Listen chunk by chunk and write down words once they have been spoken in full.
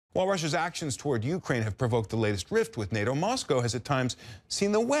While Russia's actions toward Ukraine have provoked the latest rift with NATO, Moscow has at times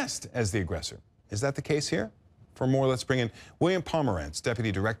seen the West as the aggressor. Is that the case here? For more, let's bring in William Pomerantz,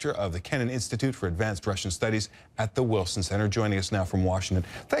 Deputy Director of the Kennan Institute for Advanced Russian Studies at the Wilson Center, joining us now from Washington.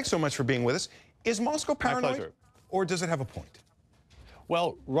 Thanks so much for being with us. Is Moscow paranoid, or does it have a point?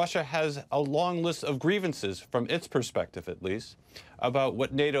 Well, Russia has a long list of grievances, from its perspective at least, about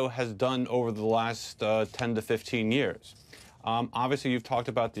what NATO has done over the last 10 to 15 years. Obviously, you've talked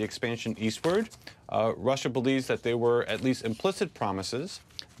about the expansion eastward. Russia believes that there were at least implicit promises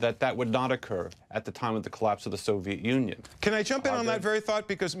that would not occur at the time of the collapse of the Soviet Union. Can I jump in on that very thought?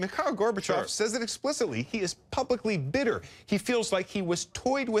 Because Mikhail Gorbachev says it explicitly. He is publicly bitter. He feels like he was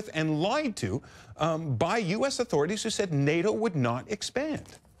toyed with and lied to by U.S. authorities who said NATO would not expand.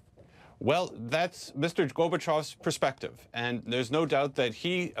 Well, that's Mr. Gorbachev's perspective, and there's no doubt that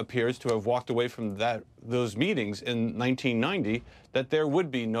he appears to have walked away from those meetings in 1990, that there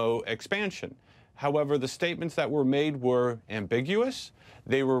would be no expansion. However, the statements that were made were ambiguous.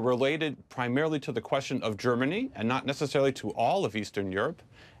 They were related primarily to the question of Germany and not necessarily to all of Eastern Europe.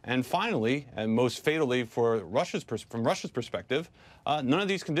 And finally, and most fatally from Russia's perspective, none of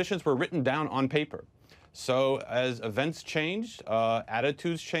these conditions were written down on paper. So as events changed,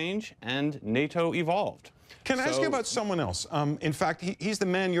 attitudes changed, and NATO evolved. Can I ask you about someone else? In fact, he's the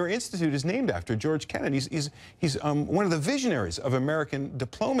man your institute is named after, George Kennan. He's one of the visionaries of American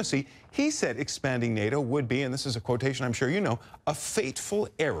diplomacy. He said expanding NATO would be, and this is a quotation I'm sure you know, a fateful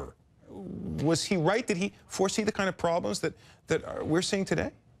error. Was he right? Did he foresee the kind of problems that we're seeing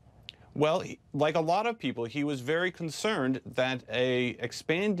today? Well, like a lot of people, he was very concerned that a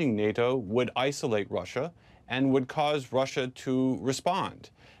expanding NATO would isolate Russia and would cause Russia to respond.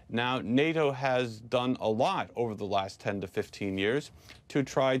 Now, NATO has done a lot over the last 10 to 15 years to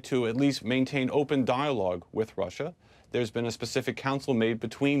try to at least maintain open dialogue with Russia. There's been a specific council made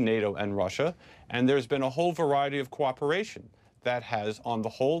between NATO and Russia, and there's been a whole variety of cooperation that has, on the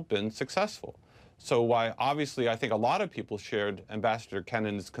whole, been successful. So while obviously I think a lot of people shared Ambassador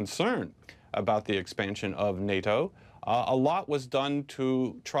Kennan's concern about the expansion of NATO, a lot was done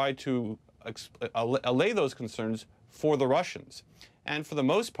to try to allay those concerns for the Russians. And for the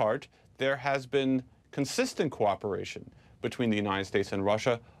most part, there has been consistent cooperation between the United States and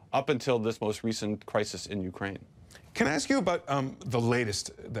Russia up until this most recent crisis in Ukraine. Can I ask you about the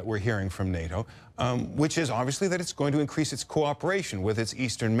latest that we're hearing from NATO, which is obviously that it's going to increase its cooperation with its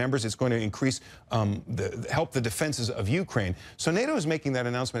eastern members. It's going to increase, help the defenses of Ukraine. So NATO is making that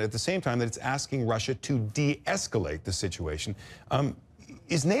announcement at the same time that it's asking Russia to de-escalate the situation.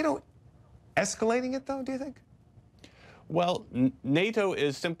 Is NATO escalating it, though, do you think? Well, NATO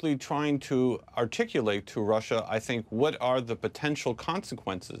is simply trying to articulate to Russia, I think, what are the potential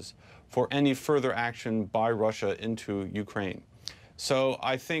consequences for any further action by Russia into Ukraine. So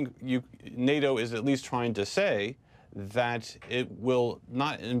I think NATO is at least trying to say that it will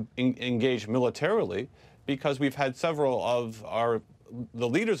not engage militarily, because we've had several of the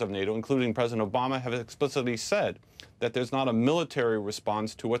leaders of NATO, including President Obama, have explicitly said that there's not a military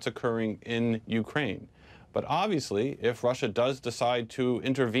response to what's occurring in Ukraine. But obviously, if Russia does decide to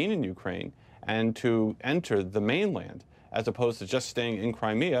intervene in Ukraine and to enter the mainland, as opposed to just staying in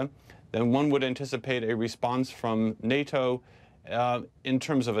Crimea, then one would anticipate a response from NATO in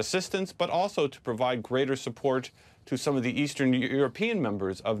terms of assistance, but also to provide greater support to some of the Eastern European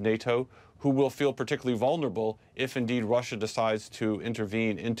members of NATO who will feel particularly vulnerable if indeed Russia decides to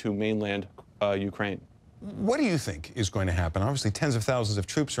intervene into mainland Ukraine. What do you think is going to happen? Obviously, tens of thousands of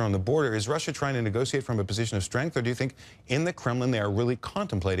troops are on the border. Is Russia trying to negotiate from a position of strength, or do you think in the Kremlin they are really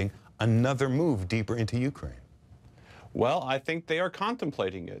contemplating another move deeper into Ukraine? Well, I think they are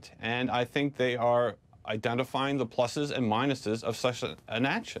contemplating it, and I think they are identifying the pluses and minuses of such an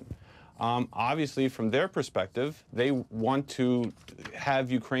action. Obviously, from their perspective, they want to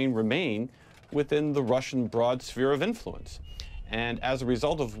have Ukraine remain within the Russian broad sphere of influence. And as a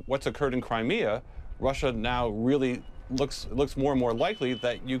result of what's occurred in Crimea, Russia now really looks more and more likely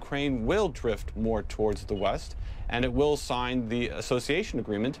that Ukraine will drift more towards the West, and it will sign the association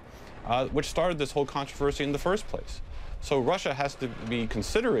agreement, which started this whole controversy in the first place. So Russia has to be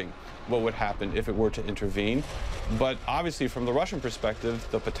considering what would happen if it were to intervene, but obviously from the Russian perspective,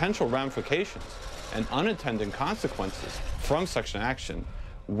 the potential ramifications and unintended consequences from such an action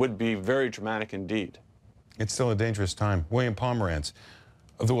would be very dramatic indeed. It's still a dangerous time. William Pomerantz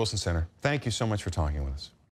of the Wilson Center, thank you so much for talking with us.